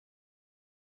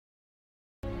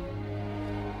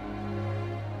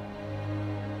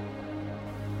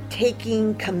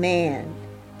Taking command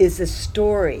is a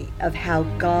story of how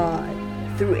God,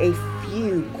 through a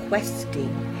few questing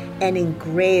and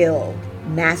engrailed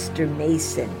master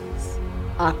masons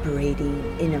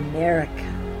operating in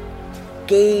America,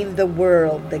 gave the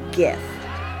world the gift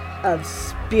of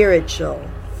spiritual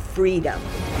freedom.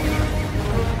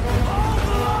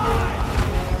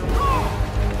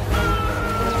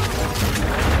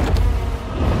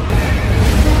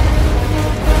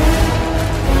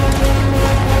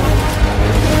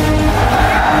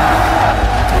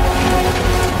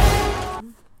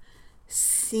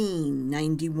 Scene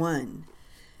 91,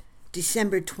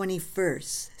 December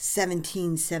 21st,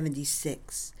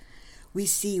 1776. We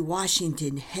see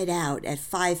Washington head out at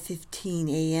 5:15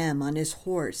 a.m. on his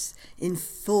horse in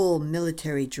full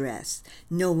military dress.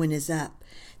 No one is up.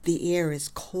 The air is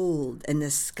cold and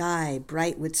the sky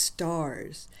bright with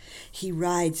stars. He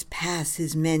rides past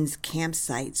his men's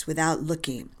campsites without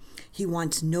looking. He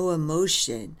wants no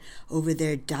emotion over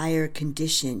their dire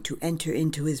condition to enter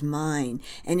into his mind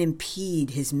and impede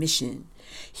his mission.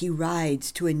 He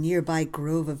rides to a nearby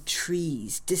grove of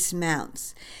trees,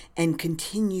 dismounts, and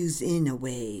continues in a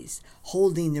ways,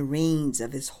 holding the reins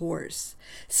of his horse.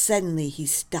 Suddenly he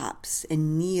stops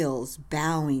and kneels,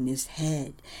 bowing his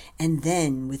head, and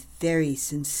then, with very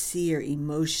sincere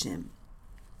emotion,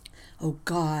 "O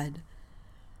God,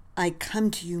 I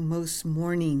come to you most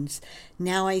mornings.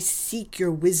 Now I seek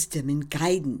your wisdom and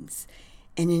guidance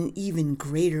in an even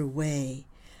greater way.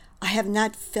 I have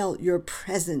not felt your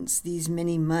presence these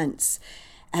many months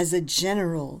as a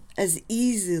general as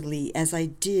easily as I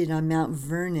did on Mount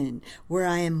Vernon, where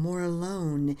I am more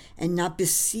alone and not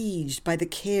besieged by the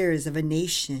cares of a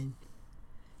nation.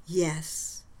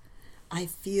 Yes, I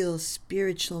feel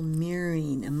spiritual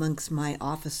mirroring amongst my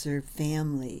officer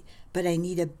family, but I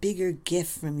need a bigger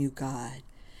gift from you, God,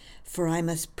 for I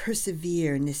must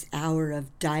persevere in this hour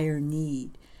of dire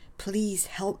need. Please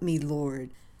help me, Lord.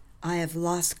 I have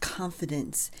lost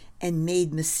confidence and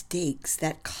made mistakes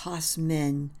that cost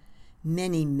men,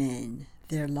 many men,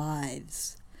 their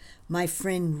lives. My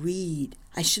friend Reed,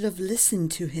 I should have listened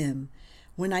to him.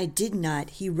 When I did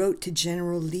not, he wrote to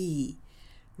General Lee.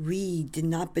 Reed did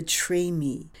not betray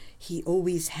me. He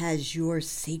always has your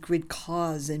sacred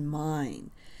cause in mind,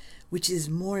 which is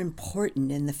more important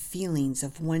than the feelings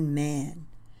of one man.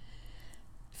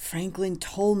 Franklin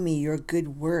told me your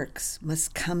good works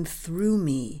must come through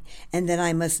me, and that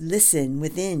I must listen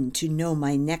within to know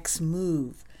my next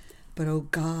move. But, oh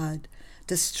God,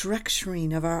 the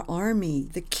structuring of our army,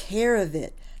 the care of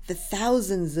it, the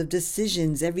thousands of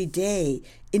decisions every day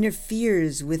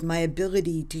interferes with my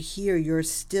ability to hear your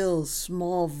still,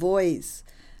 small voice.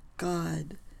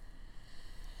 God."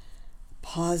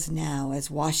 Pause now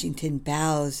as Washington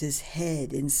bows his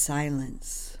head in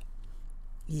silence.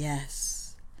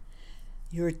 "Yes,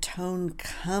 your tone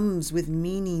comes with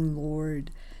meaning,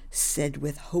 Lord," said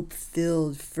with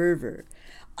hope-filled fervor.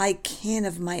 "I can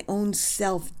of my own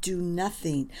self do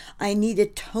nothing. I need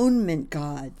atonement,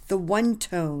 God, the one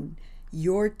tone,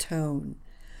 your tone.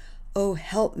 Oh,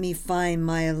 help me find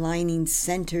my aligning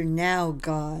center now,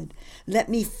 God. Let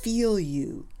me feel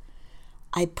you.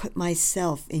 I put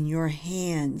myself in your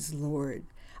hands, Lord.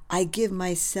 I give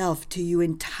myself to you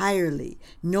entirely,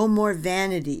 no more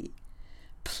vanity.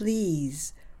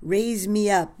 Please raise me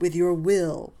up with your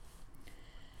will."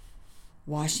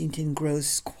 Washington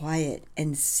grows quiet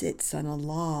and sits on a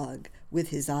log with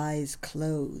his eyes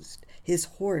closed. His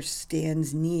horse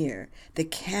stands near. The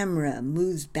camera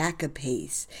moves back a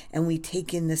pace, and we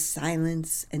take in the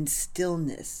silence and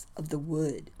stillness of the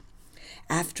wood.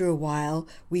 After a while,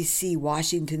 we see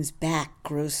Washington's back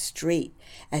grow straight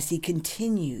as he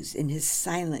continues in his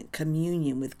silent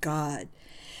communion with God.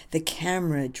 The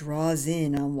camera draws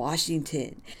in on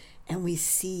Washington, and we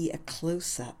see a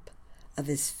close-up of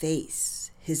his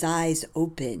face. His eyes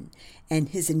open, and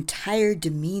his entire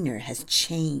demeanor has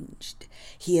changed.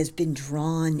 He has been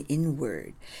drawn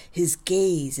inward. His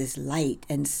gaze is light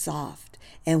and soft,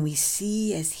 and we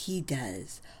see as he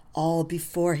does. All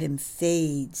before him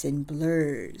fades and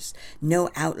blurs, no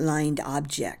outlined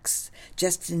objects,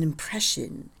 just an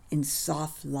impression in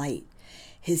soft light.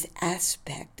 His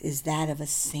aspect is that of a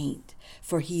saint,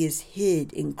 for he is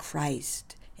hid in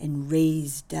Christ and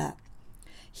raised up.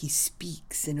 He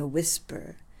speaks in a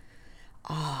whisper.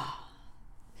 Ah,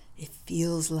 it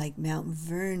feels like Mount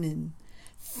Vernon.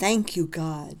 Thank you,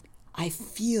 God. I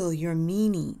feel your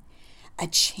meaning. A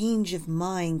change of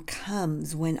mind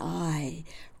comes when I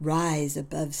rise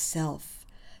above self.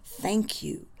 Thank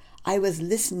you. I was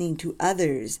listening to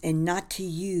others and not to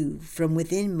you from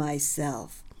within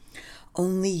myself.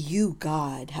 Only you,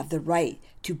 God, have the right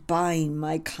to bind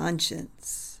my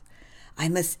conscience. I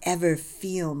must ever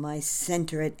feel my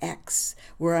center at X,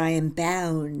 where I am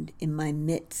bound in my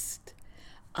midst.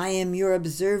 I am your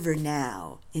observer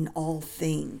now in all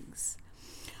things.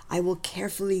 I will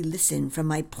carefully listen from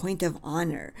my point of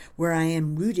honor, where I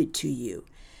am rooted to you.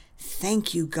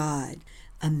 Thank you, God.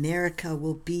 America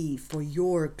will be for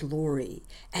your glory,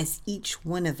 as each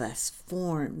one of us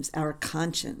forms our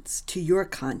conscience to your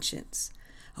conscience.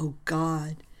 O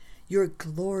God, your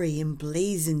glory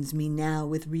emblazons me now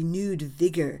with renewed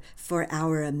vigor for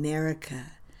our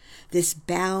America. This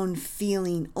bound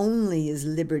feeling only is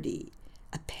liberty,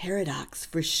 a paradox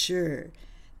for sure,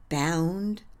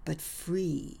 bound but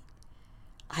free.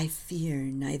 I fear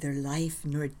neither life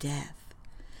nor death.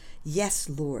 Yes,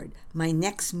 Lord, my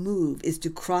next move is to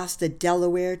cross the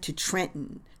Delaware to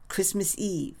Trenton, Christmas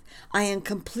Eve. I am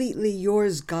completely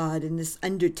yours, God, in this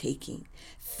undertaking.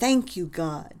 Thank you,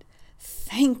 God.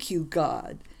 Thank you,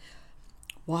 God.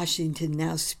 Washington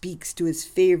now speaks to his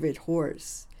favorite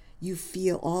horse. You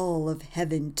feel all of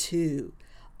heaven, too.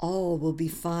 All will be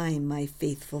fine, my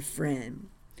faithful friend.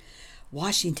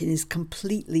 Washington is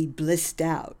completely blissed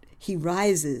out. He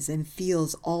rises and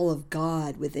feels all of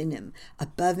God within him,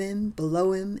 above him,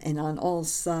 below him, and on all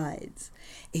sides.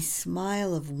 A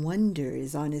smile of wonder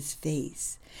is on his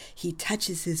face. He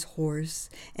touches his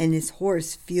horse, and his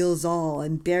horse feels all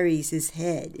and buries his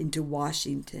head into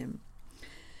Washington.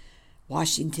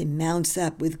 Washington mounts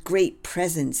up with great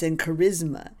presence and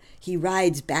charisma. He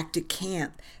rides back to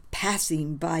camp.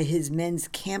 Passing by his men's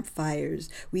campfires,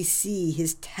 we see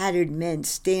his tattered men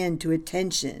stand to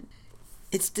attention.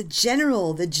 It's the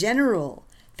general, the general.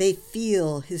 They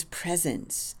feel his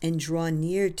presence and draw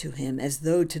near to him as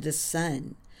though to the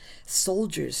sun.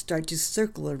 Soldiers start to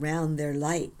circle around their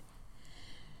light.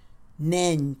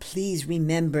 Men, please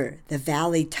remember the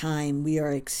valley time we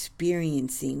are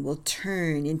experiencing will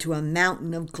turn into a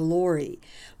mountain of glory.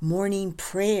 Morning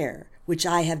prayer, which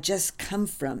I have just come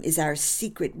from, is our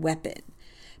secret weapon.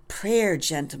 Prayer,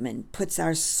 gentlemen, puts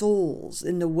our souls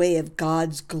in the way of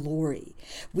God's glory.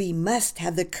 We must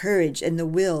have the courage and the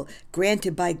will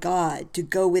granted by God to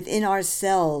go within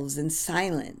ourselves in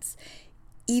silence,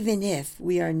 even if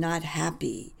we are not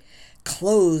happy.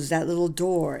 Close that little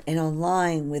door and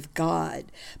align with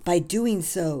God. By doing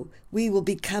so, we will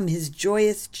become his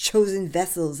joyous, chosen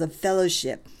vessels of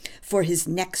fellowship for his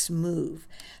next move.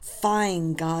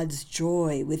 Find God's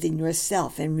joy within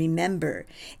yourself and remember,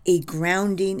 a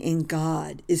grounding in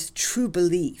God is true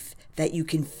belief that you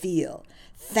can feel.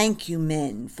 Thank you,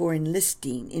 men, for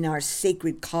enlisting in our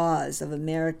sacred cause of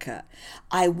America.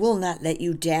 I will not let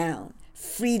you down.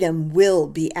 Freedom will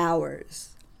be ours.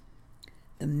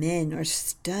 The men are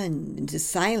stunned into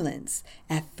silence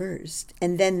at first,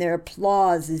 and then their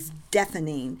applause is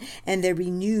deafening, and their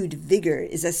renewed vigor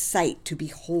is a sight to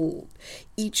behold.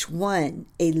 Each one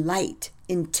a light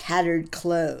in tattered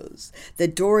clothes. The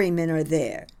dorymen are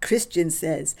there. Christian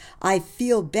says, I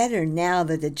feel better now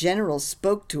that the general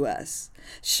spoke to us.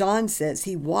 Sean says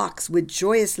he walks with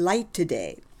joyous light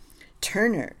today.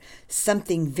 Turner,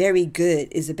 something very good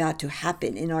is about to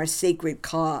happen in our sacred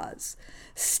cause.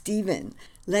 Stephen,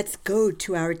 let's go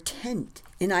to our tent,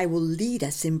 and I will lead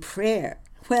us in prayer.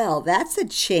 Well, that's a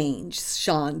change,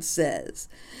 Sean says.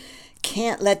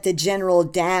 Can't let the general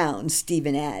down,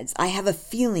 Stephen adds. I have a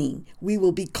feeling we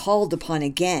will be called upon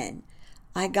again.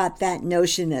 I got that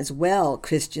notion as well,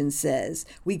 Christian says.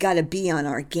 We got to be on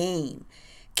our game.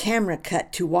 Camera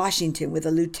cut to Washington with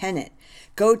a lieutenant.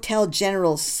 Go tell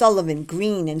General Sullivan,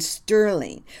 Green, and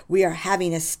Sterling we are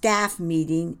having a staff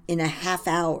meeting in a half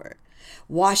hour.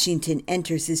 Washington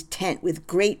enters his tent with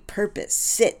great purpose,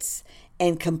 sits,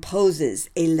 and composes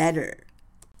a letter.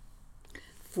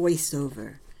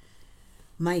 Voiceover.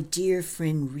 My dear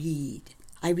friend Reed,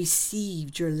 I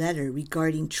received your letter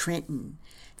regarding Trenton,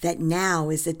 that now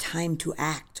is the time to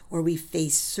act or we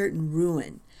face certain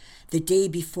ruin. The day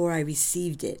before I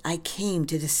received it, I came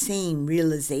to the same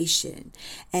realization,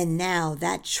 and now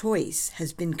that choice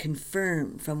has been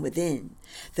confirmed from within.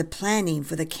 The planning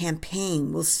for the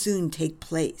campaign will soon take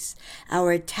place.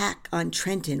 Our attack on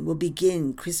Trenton will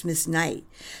begin Christmas night.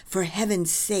 For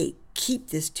heaven's sake, keep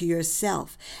this to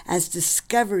yourself, as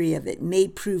discovery of it may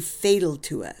prove fatal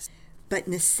to us. But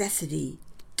necessity,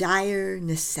 dire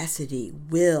necessity,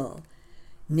 will,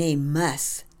 nay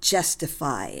must,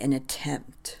 justify an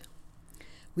attempt.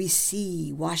 We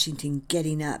see Washington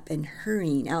getting up and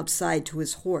hurrying outside to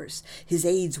his horse. His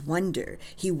aides wonder.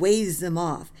 He waves them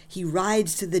off. He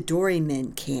rides to the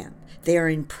dorymen camp. They are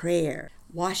in prayer.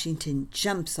 Washington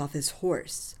jumps off his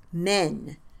horse.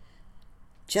 Men.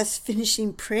 Just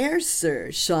finishing prayer,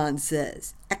 sir, Sean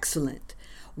says. Excellent.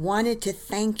 Wanted to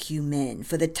thank you, men,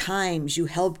 for the times you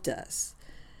helped us.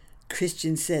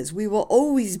 Christian says. We will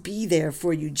always be there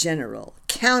for you, General.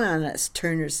 Count on us,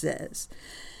 Turner says.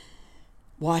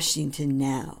 Washington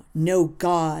now, know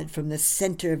God from the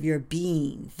center of your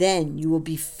being. Then you will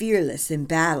be fearless in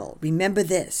battle. Remember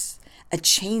this, a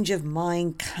change of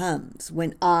mind comes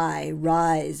when I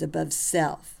rise above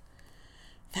self.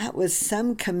 That was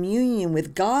some communion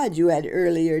with God you had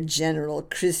earlier, General,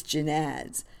 Christian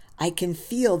adds. I can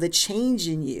feel the change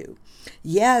in you.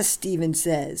 Yes, Stephen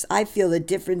says, I feel the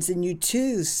difference in you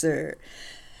too, sir.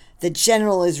 The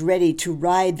general is ready to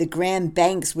ride the Grand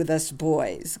Banks with us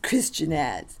boys, Christian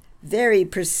adds. Very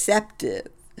perceptive.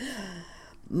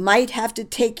 Might have to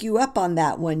take you up on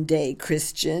that one day,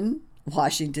 Christian,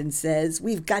 Washington says.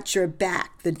 We've got your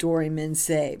back, the dorymen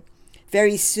say.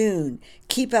 Very soon.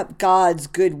 Keep up God's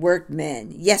good work,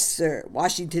 men. Yes, sir.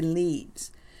 Washington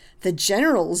leads. The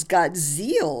general's got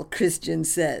zeal, Christian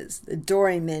says. The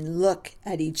dorymen look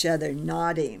at each other,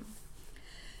 nodding.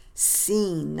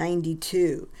 Scene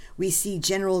 92. We see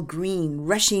General Greene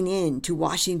rushing in to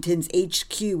Washington's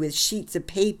HQ with sheets of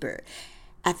paper.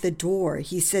 At the door,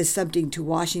 he says something to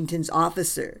Washington's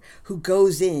officer, who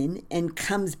goes in and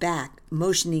comes back,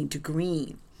 motioning to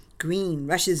Greene. Greene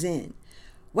rushes in.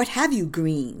 What have you,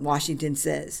 Greene? Washington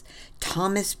says.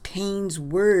 Thomas Paine's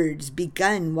words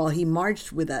begun while he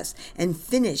marched with us and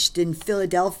finished in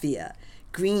Philadelphia.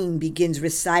 Greene begins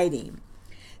reciting.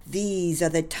 These are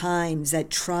the times that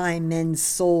try men's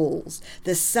souls.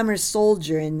 The summer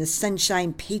soldier and the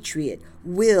sunshine patriot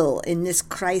will, in this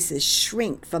crisis,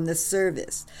 shrink from the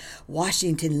service.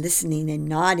 Washington listening and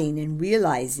nodding and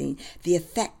realizing the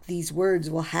effect these words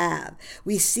will have.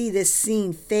 We see this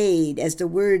scene fade as the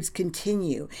words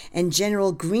continue, and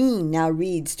General Greene now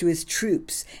reads to his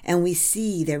troops, and we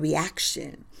see their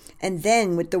reaction. And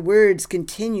then, with the words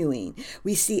continuing,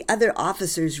 we see other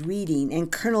officers reading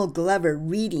and Colonel Glover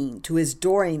reading to his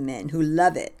dorymen who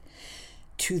love it.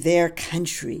 To their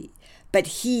country. But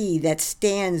he that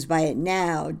stands by it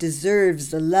now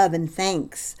deserves the love and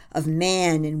thanks of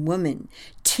man and woman.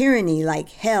 Tyranny like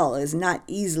hell is not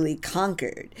easily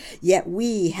conquered, yet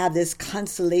we have this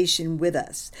consolation with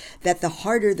us, that the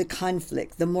harder the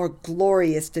conflict, the more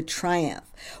glorious the triumph.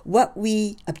 What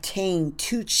we obtain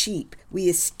too cheap, we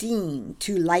esteem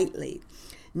too lightly.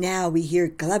 Now we hear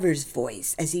Glover's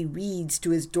voice as he reads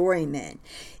to his dorymen.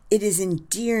 It is in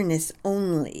dearness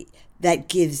only that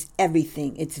gives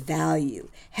everything its value.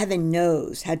 Heaven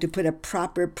knows how to put a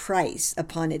proper price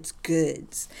upon its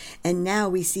goods. And now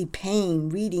we see Paine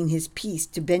reading his piece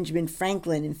to Benjamin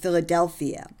Franklin in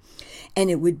Philadelphia.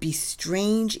 And it would be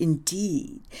strange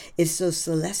indeed if so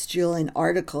celestial an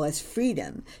article as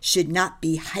freedom should not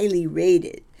be highly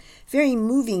rated. Very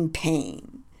moving,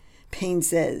 Paine. Paine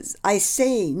says, I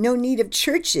say, no need of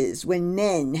churches when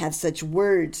men have such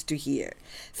words to hear.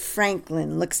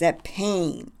 Franklin looks at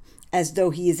Paine as though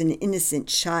he is an innocent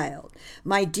child.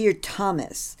 My dear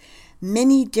Thomas,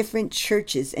 many different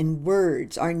churches and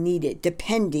words are needed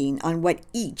depending on what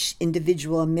each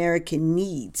individual American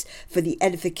needs for the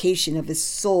edification of his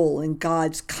soul in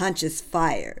God's conscious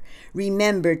fire.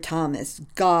 Remember, Thomas,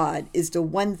 God is the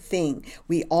one thing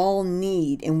we all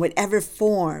need in whatever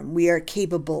form we are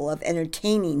capable of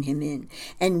entertaining him in,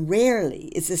 and rarely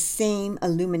is the same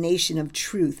illumination of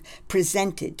truth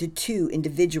presented to two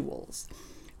individuals.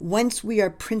 Once we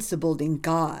are principled in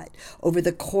God over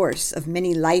the course of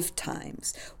many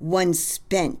lifetimes, one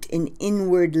spent in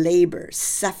inward labor,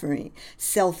 suffering,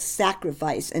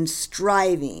 self-sacrifice, and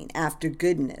striving after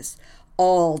goodness,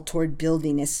 all toward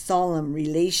building a solemn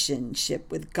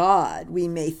relationship with God, we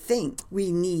may think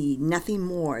we need nothing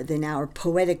more than our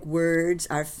poetic words,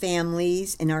 our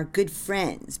families, and our good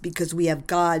friends, because we have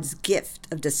God's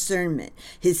gift of discernment,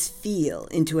 his feel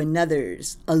into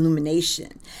another's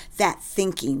illumination. That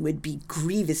thinking would be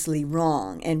grievously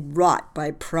wrong and wrought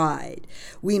by pride.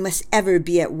 We must ever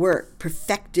be at work,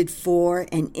 perfected for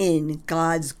and in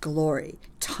God's glory.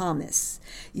 Thomas,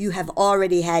 you have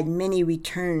already had many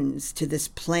returns to this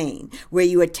plane where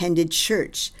you attended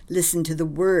church, listened to the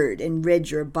word, and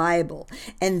read your Bible.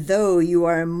 And though you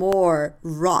are more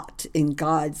wrought in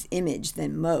God's image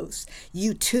than most,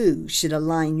 you too should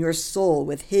align your soul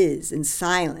with his in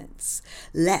silence,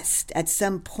 lest at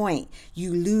some point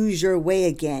you lose your way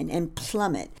again and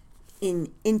plummet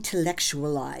in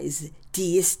intellectualized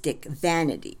deistic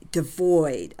vanity,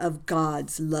 devoid of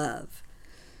God's love.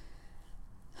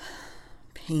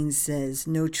 Paine says,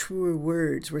 no truer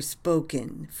words were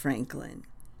spoken, Franklin.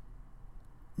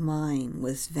 Mine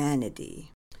was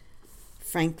vanity.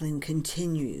 Franklin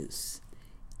continues,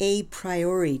 a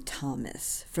priori,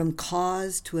 Thomas, from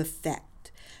cause to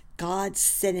effect, God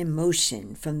set in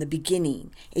motion from the beginning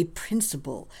a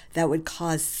principle that would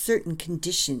cause certain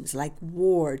conditions like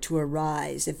war to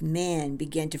arise if man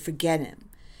began to forget him.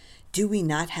 Do we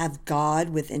not have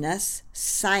God within us?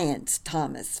 Science,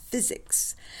 Thomas,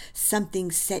 physics.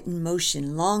 Something set in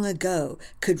motion long ago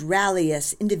could rally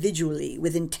us individually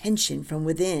with intention from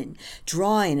within,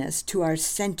 drawing us to our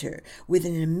center with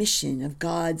an emission of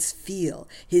God's feel,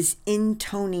 his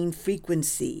intoning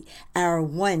frequency, our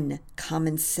one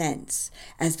common sense,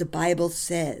 as the Bible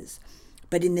says.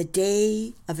 But in the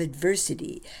day of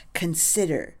adversity,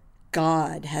 consider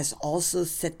God has also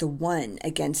set the one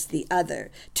against the other,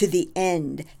 to the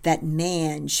end that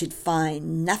man should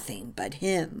find nothing but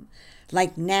him.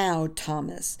 Like now,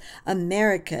 Thomas,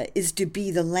 America is to be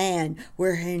the land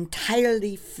where her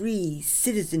entirely free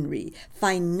citizenry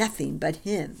find nothing but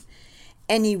him.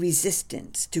 Any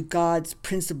resistance to God's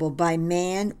principle by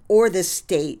man or the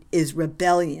state is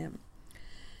rebellion.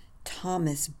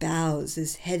 Thomas bows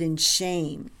his head in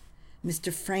shame.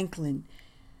 Mr. Franklin,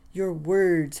 your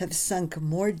words have sunk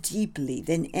more deeply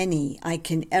than any I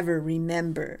can ever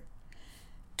remember.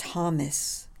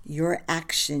 Thomas, your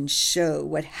actions show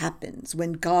what happens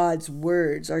when God's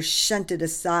words are shunted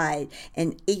aside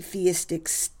and atheistic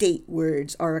state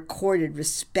words are accorded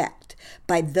respect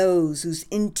by those whose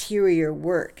interior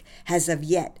work has of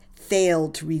yet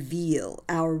failed to reveal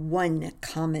our one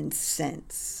common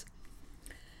sense.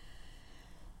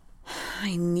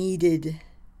 I need.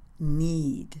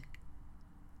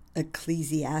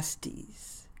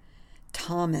 Ecclesiastes.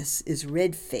 Thomas is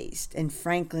red-faced, and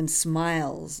Franklin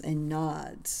smiles and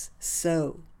nods.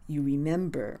 So, you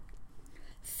remember.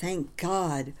 Thank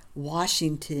God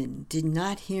Washington did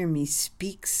not hear me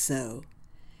speak so.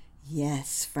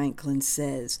 Yes, Franklin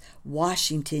says,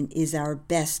 Washington is our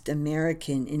best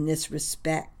American in this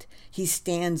respect. He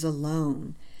stands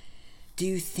alone. Do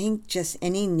you think just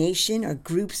any nation or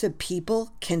groups of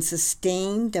people can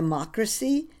sustain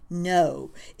democracy?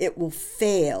 No, it will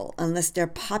fail unless their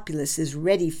populace is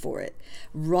ready for it,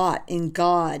 wrought in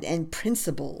God and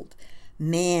principled.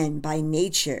 Man by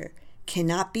nature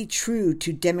cannot be true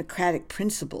to democratic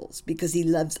principles because he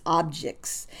loves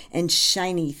objects and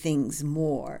shiny things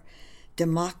more.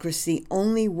 Democracy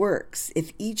only works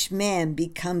if each man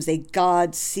becomes a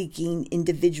God-seeking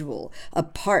individual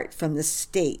apart from the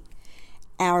state.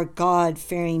 Our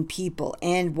God-fearing people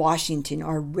and Washington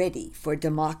are ready for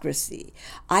democracy.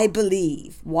 I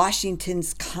believe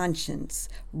Washington's conscience,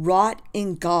 wrought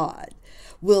in God,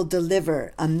 will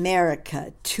deliver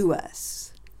America to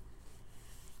us.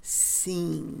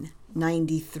 Scene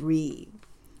 93.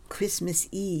 Christmas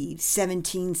Eve,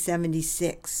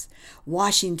 1776.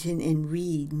 Washington and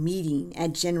Reed meeting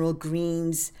at General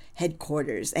Greene's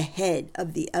headquarters ahead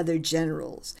of the other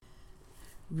generals.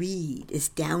 Reed is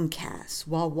downcast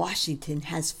while Washington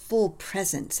has full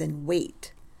presence and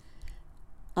weight.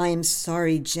 I am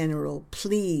sorry, General.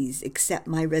 Please accept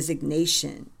my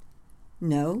resignation.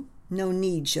 No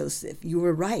need, Joseph. You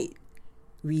were right.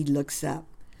 Reed looks up.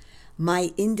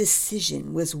 My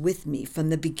indecision was with me from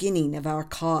the beginning of our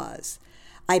cause.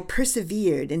 I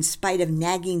persevered in spite of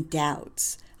nagging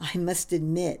doubts. I must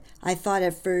admit, I thought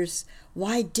at first,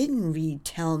 why didn't Reed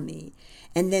tell me?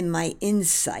 And then my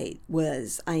insight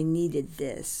was I needed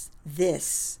this.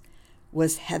 This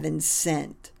was heaven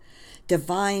sent.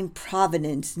 Divine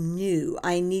providence knew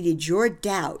I needed your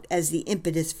doubt as the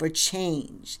impetus for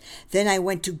change. Then I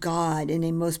went to God in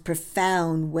a most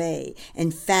profound way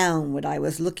and found what I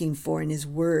was looking for in his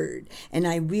word. And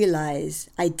I realized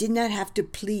I did not have to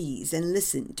please and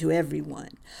listen to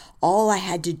everyone. All I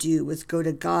had to do was go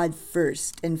to God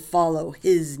first and follow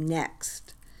his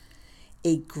next.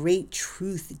 A great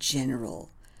truth, General.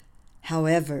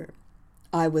 However,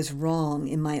 I was wrong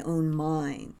in my own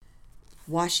mind.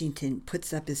 Washington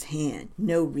puts up his hand.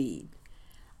 No, Reed.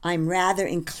 I'm rather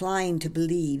inclined to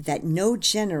believe that no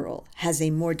general has a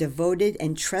more devoted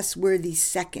and trustworthy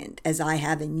second as I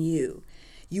have in you.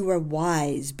 You are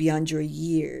wise beyond your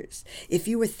years. If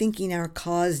you were thinking our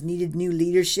cause needed new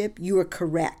leadership, you were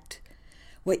correct.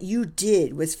 What you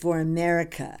did was for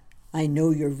America. I know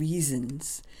your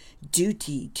reasons.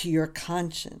 Duty to your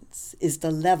conscience is the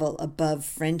level above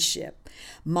friendship.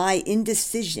 My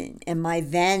indecision and my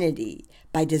vanity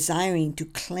by desiring to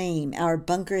claim our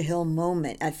Bunker Hill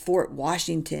moment at Fort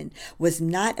Washington was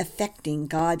not affecting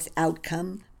God's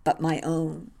outcome, but my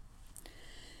own.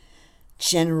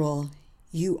 General,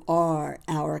 you are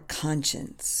our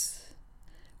conscience.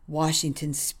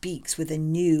 Washington speaks with a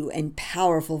new and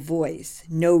powerful voice.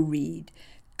 No, Reed.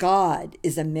 God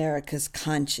is America's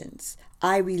conscience.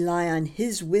 I rely on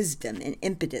his wisdom and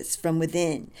impetus from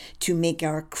within to make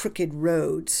our crooked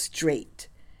road straight.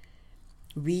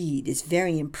 Reed is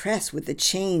very impressed with the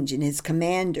change in his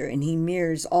commander, and he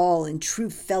mirrors all in true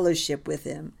fellowship with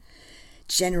him.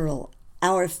 General,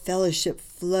 our fellowship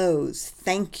flows.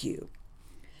 Thank you.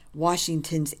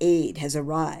 Washington's aide has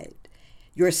arrived.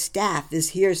 Your staff is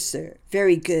here, sir.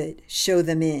 Very good. Show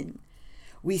them in.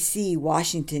 We see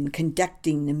Washington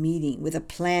conducting the meeting with a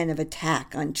plan of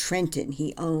attack on Trenton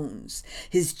he owns.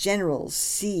 His generals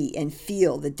see and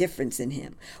feel the difference in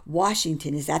him.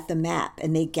 Washington is at the map,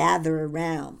 and they gather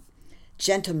around.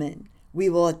 Gentlemen, we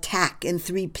will attack in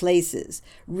 3 places.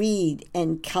 Reed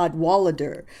and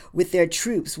Cadwalader with their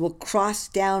troops will cross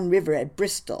down river at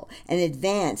Bristol and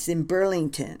advance in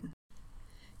Burlington.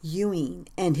 Ewing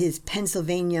and his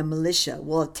Pennsylvania militia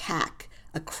will attack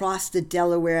across the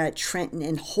Delaware at Trenton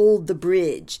and hold the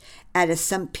bridge at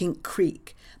Assunpink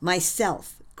Creek.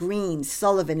 Myself, Greene,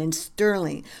 Sullivan, and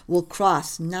Sterling will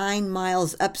cross 9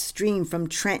 miles upstream from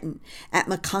Trenton at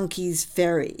McConkey's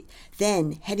Ferry.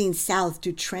 Then, heading south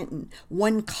to Trenton,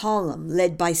 1 column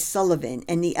led by Sullivan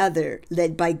and the other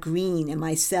led by Greene and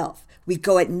myself. We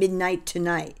go at midnight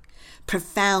tonight.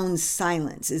 Profound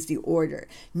silence is the order.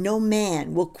 No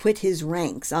man will quit his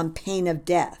ranks on pain of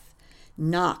death.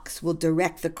 Knox will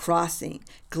direct the crossing.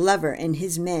 Glover and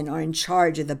his men are in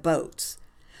charge of the boats.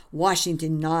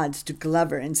 Washington nods to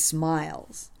Glover and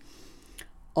smiles.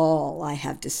 All I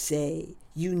have to say,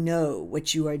 you know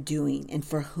what you are doing and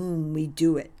for whom we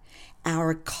do it.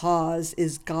 Our cause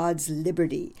is God's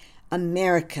liberty.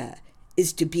 America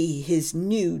is to be his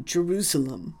new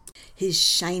Jerusalem, his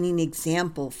shining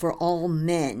example for all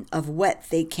men of what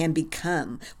they can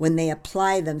become when they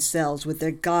apply themselves with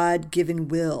their God-given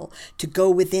will to go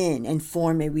within and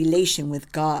form a relation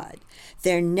with God.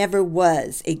 There never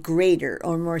was a greater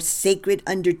or more sacred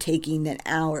undertaking than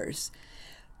ours.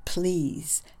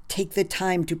 Please take the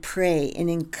time to pray and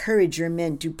encourage your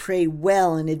men to pray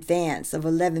well in advance of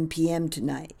 11 p.m.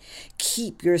 tonight.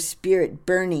 Keep your spirit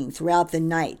burning throughout the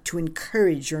night to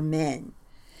encourage your men.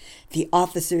 The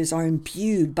officers are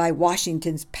imbued by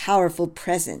Washington's powerful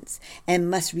presence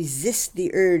and must resist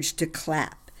the urge to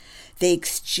clap. They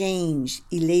exchange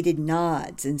elated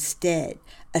nods instead,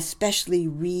 especially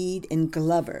Reed and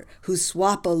Glover, who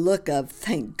swap a look of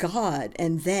 "thank God,"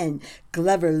 and then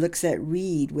Glover looks at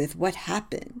Reed with "what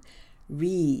happened?"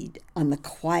 Reed on the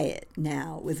quiet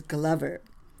now with Glover.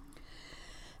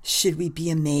 Should we be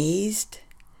amazed?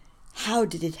 How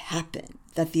did it happen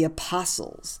that the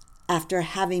apostles, after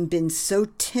having been so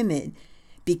timid,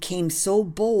 became so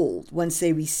bold once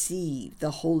they received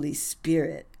the Holy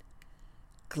Spirit?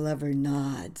 Glover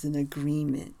nods in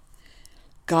agreement.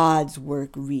 God's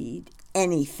work, Reed.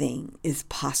 Anything is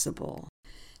possible.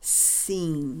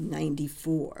 Scene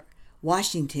 94.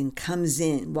 Washington comes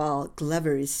in while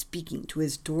Glover is speaking to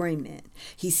his doryman.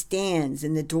 He stands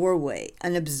in the doorway,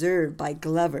 unobserved by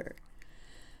Glover.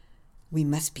 We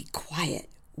must be quiet.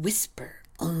 Whisper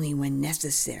only when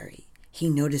necessary. He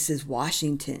notices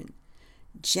Washington.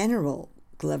 General,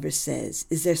 Glover says,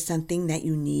 is there something that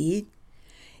you need?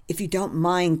 If you don't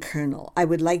mind, Colonel, I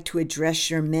would like to address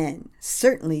your men.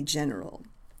 Certainly, General.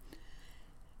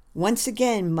 Once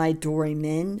again, my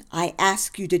dorymen, I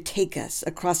ask you to take us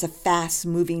across a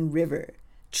fast-moving river.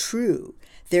 True,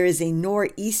 there is a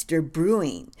nor'easter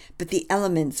brewing, but the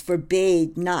elements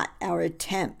forbade not our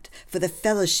attempt, for the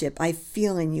fellowship I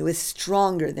feel in you is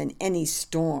stronger than any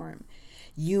storm.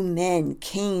 You men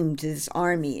came to this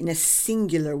army in a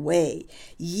singular way.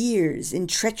 Years in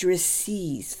treacherous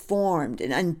seas formed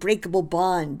an unbreakable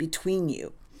bond between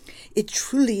you. It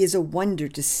truly is a wonder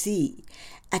to see.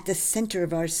 At the center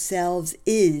of ourselves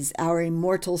is our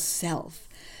immortal self.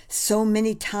 So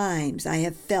many times I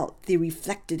have felt the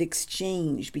reflected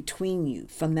exchange between you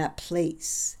from that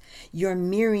place. Your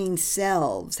mirroring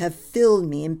selves have filled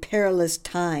me in perilous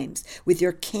times with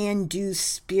your can-do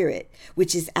spirit,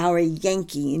 which is our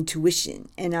Yankee intuition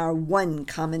and our one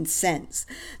common sense.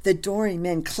 The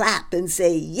dorymen clap and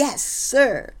say, "Yes,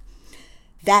 sir."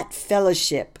 That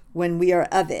fellowship, when we are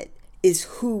of it, is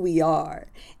who we are,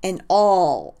 and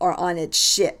all are on its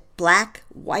ship, black,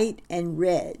 white, and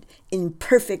red, in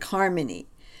perfect harmony.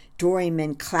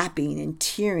 Dorymen clapping and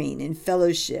tearing in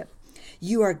fellowship.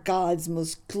 You are God's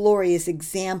most glorious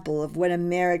example of what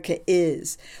America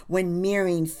is, when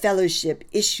mirroring fellowship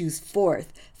issues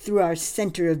forth through our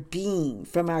center of being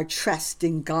from our trust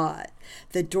in God.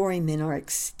 The dorymen are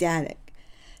ecstatic.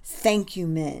 Thank you,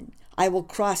 men. I will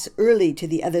cross early to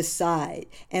the other side,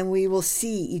 and we will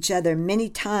see each other many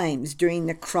times during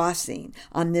the crossing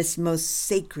on this most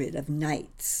sacred of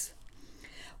nights.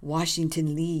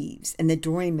 Washington leaves, and the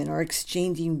dorymen are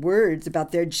exchanging words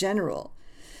about their general.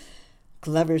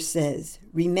 Glover says,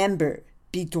 "Remember,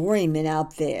 Be dorymen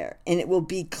out there, and it will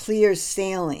be clear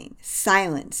sailing.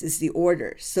 Silence is the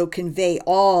order, so convey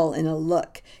all in a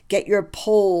look. Get your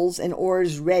poles and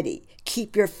oars ready.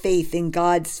 Keep your faith in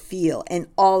God's feel, and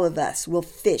all of us will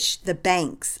fish the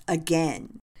banks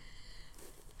again.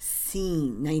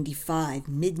 Scene 95,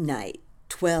 midnight,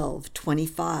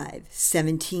 12/25,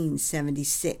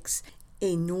 1776.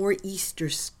 A nor'easter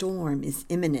storm is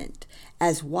imminent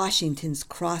as Washington's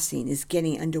crossing is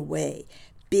getting underway.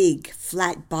 Big,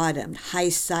 flat-bottomed,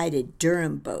 high-sided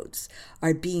Durham boats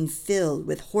are being filled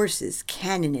with horses,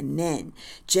 cannon, and men.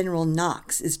 General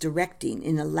Knox is directing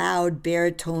in a loud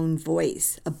baritone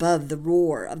voice above the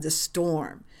roar of the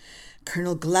storm.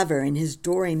 Colonel Glover and his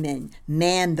dorymen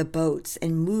man the boats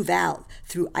and move out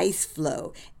through ice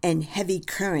floe and heavy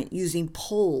current using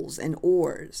poles and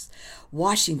oars.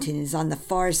 Washington is on the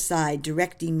far side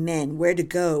directing men where to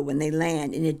go when they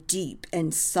land in a deep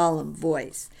and solemn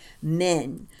voice.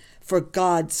 Men, for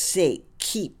God's sake,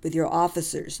 keep with your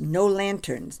officers. No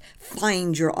lanterns.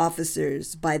 Find your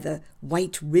officers by the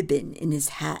white ribbon in his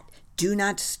hat. Do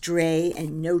not stray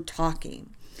and no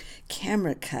talking.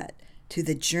 Camera cut to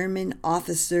the German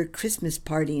officer Christmas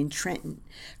party in Trenton.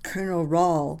 Colonel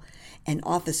Rall and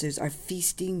officers are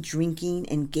feasting, drinking,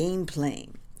 and game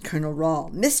playing. Colonel Rall,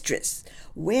 Mistress,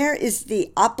 where is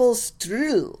the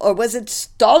Apfelstrudel? Or was it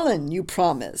Stalin you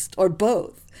promised? Or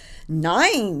both?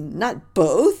 Nein, not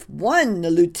both. One, the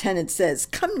lieutenant says.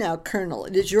 Come now, Colonel,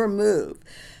 it is your move.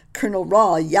 Colonel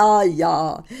Rall,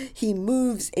 ya. He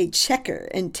moves a checker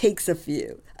and takes a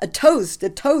few. A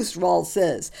toast, Rall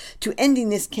says, to ending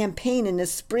this campaign in the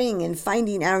spring and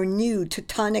finding our new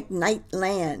Teutonic night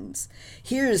lands.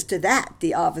 Here's to that,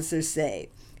 the officers say.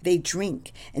 They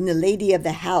drink, and the lady of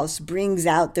the house brings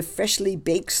out the freshly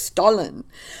baked stollen.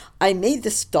 I made the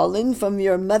stollen from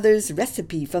your mother's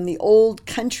recipe from the old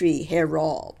country, Herr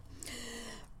Rall.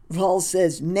 Rall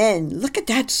says, Men, look at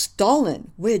that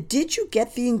stollen. Where did you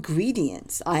get the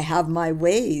ingredients? I have my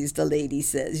ways, the lady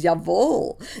says.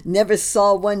 Jawohl, never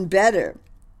saw one better.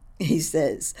 He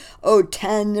says, O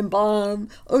Tannenbaum,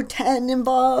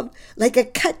 like a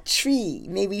cut tree,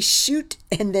 may we shoot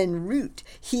and then root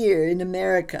here in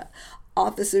America.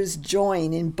 Officers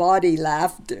join in body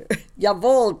laughter.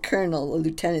 Jawohl, Colonel, a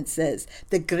lieutenant says,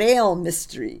 the Grail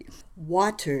mystery.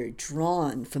 Water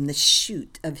drawn from the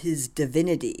shoot of his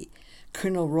divinity.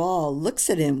 Colonel Rall looks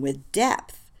at him with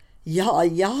depth.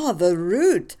 Ja, the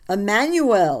root,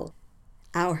 Emmanuel.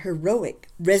 Our heroic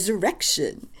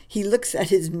resurrection. He looks at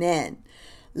his men.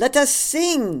 Let us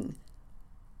sing.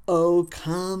 O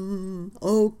come,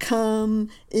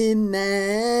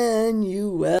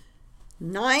 Emmanuel.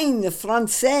 Nein,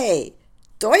 Francais.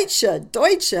 Deutsche,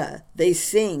 they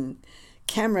sing.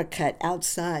 Camera cut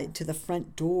outside to the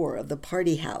front door of the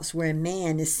party house where a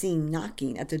man is seen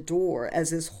knocking at the door as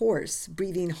his horse,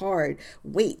 breathing hard,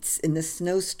 waits in the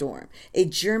snowstorm. A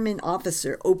German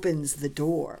officer opens the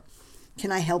door.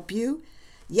 Can I help you?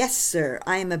 Yes, sir,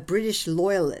 I am a British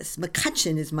loyalist.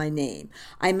 McCutcheon is my name.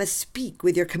 I must speak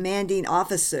with your commanding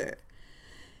officer.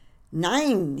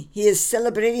 Nein, he is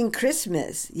celebrating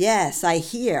Christmas. Yes, I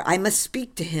hear. I must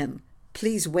speak to him.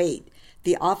 Please wait.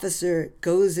 The officer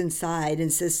goes inside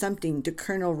and says something to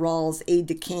Colonel Rall's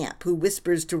aide-de-camp, who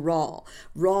whispers to Rall.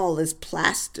 Rall is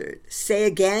plastered. Say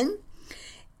again?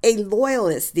 A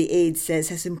loyalist, the aide says,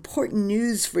 has important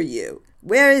news for you.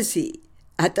 Where is he?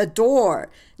 At the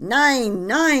door.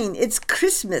 Nine, it's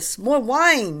Christmas. More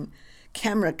wine.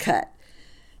 Camera cut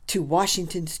to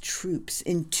Washington's troops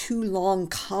in 2 long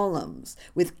columns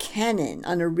with cannon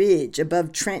on a ridge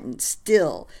above Trenton,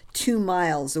 still 2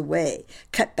 miles away.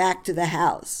 Cut back to the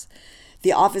house.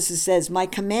 The officer says, my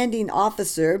commanding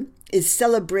officer is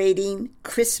celebrating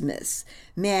Christmas.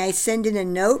 May I send in a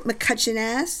note? McCutcheon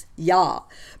asks. Ja.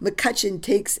 McCutcheon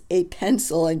takes a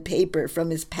pencil and paper from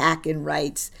his pack and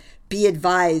writes, Be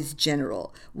advised,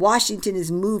 General. Washington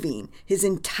is moving his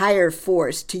entire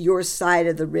force to your side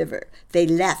of the river. They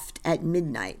left at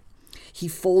midnight. He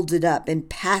folds it up and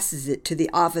passes it to the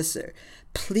officer.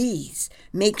 Please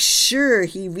make sure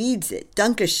he reads it.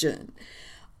 Dankeschön.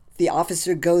 The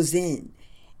officer goes in.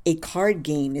 A card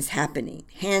game is happening.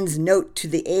 Hands note to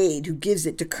the aide who gives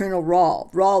it to Colonel Rall.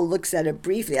 Rall looks at it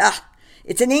briefly.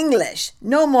 It's in English.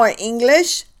 No more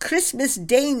English. Christmas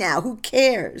Day now. Who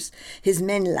cares? His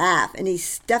men laugh, and he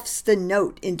stuffs the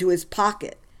note into his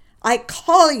pocket. I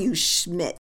call you,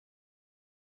 Schmidt.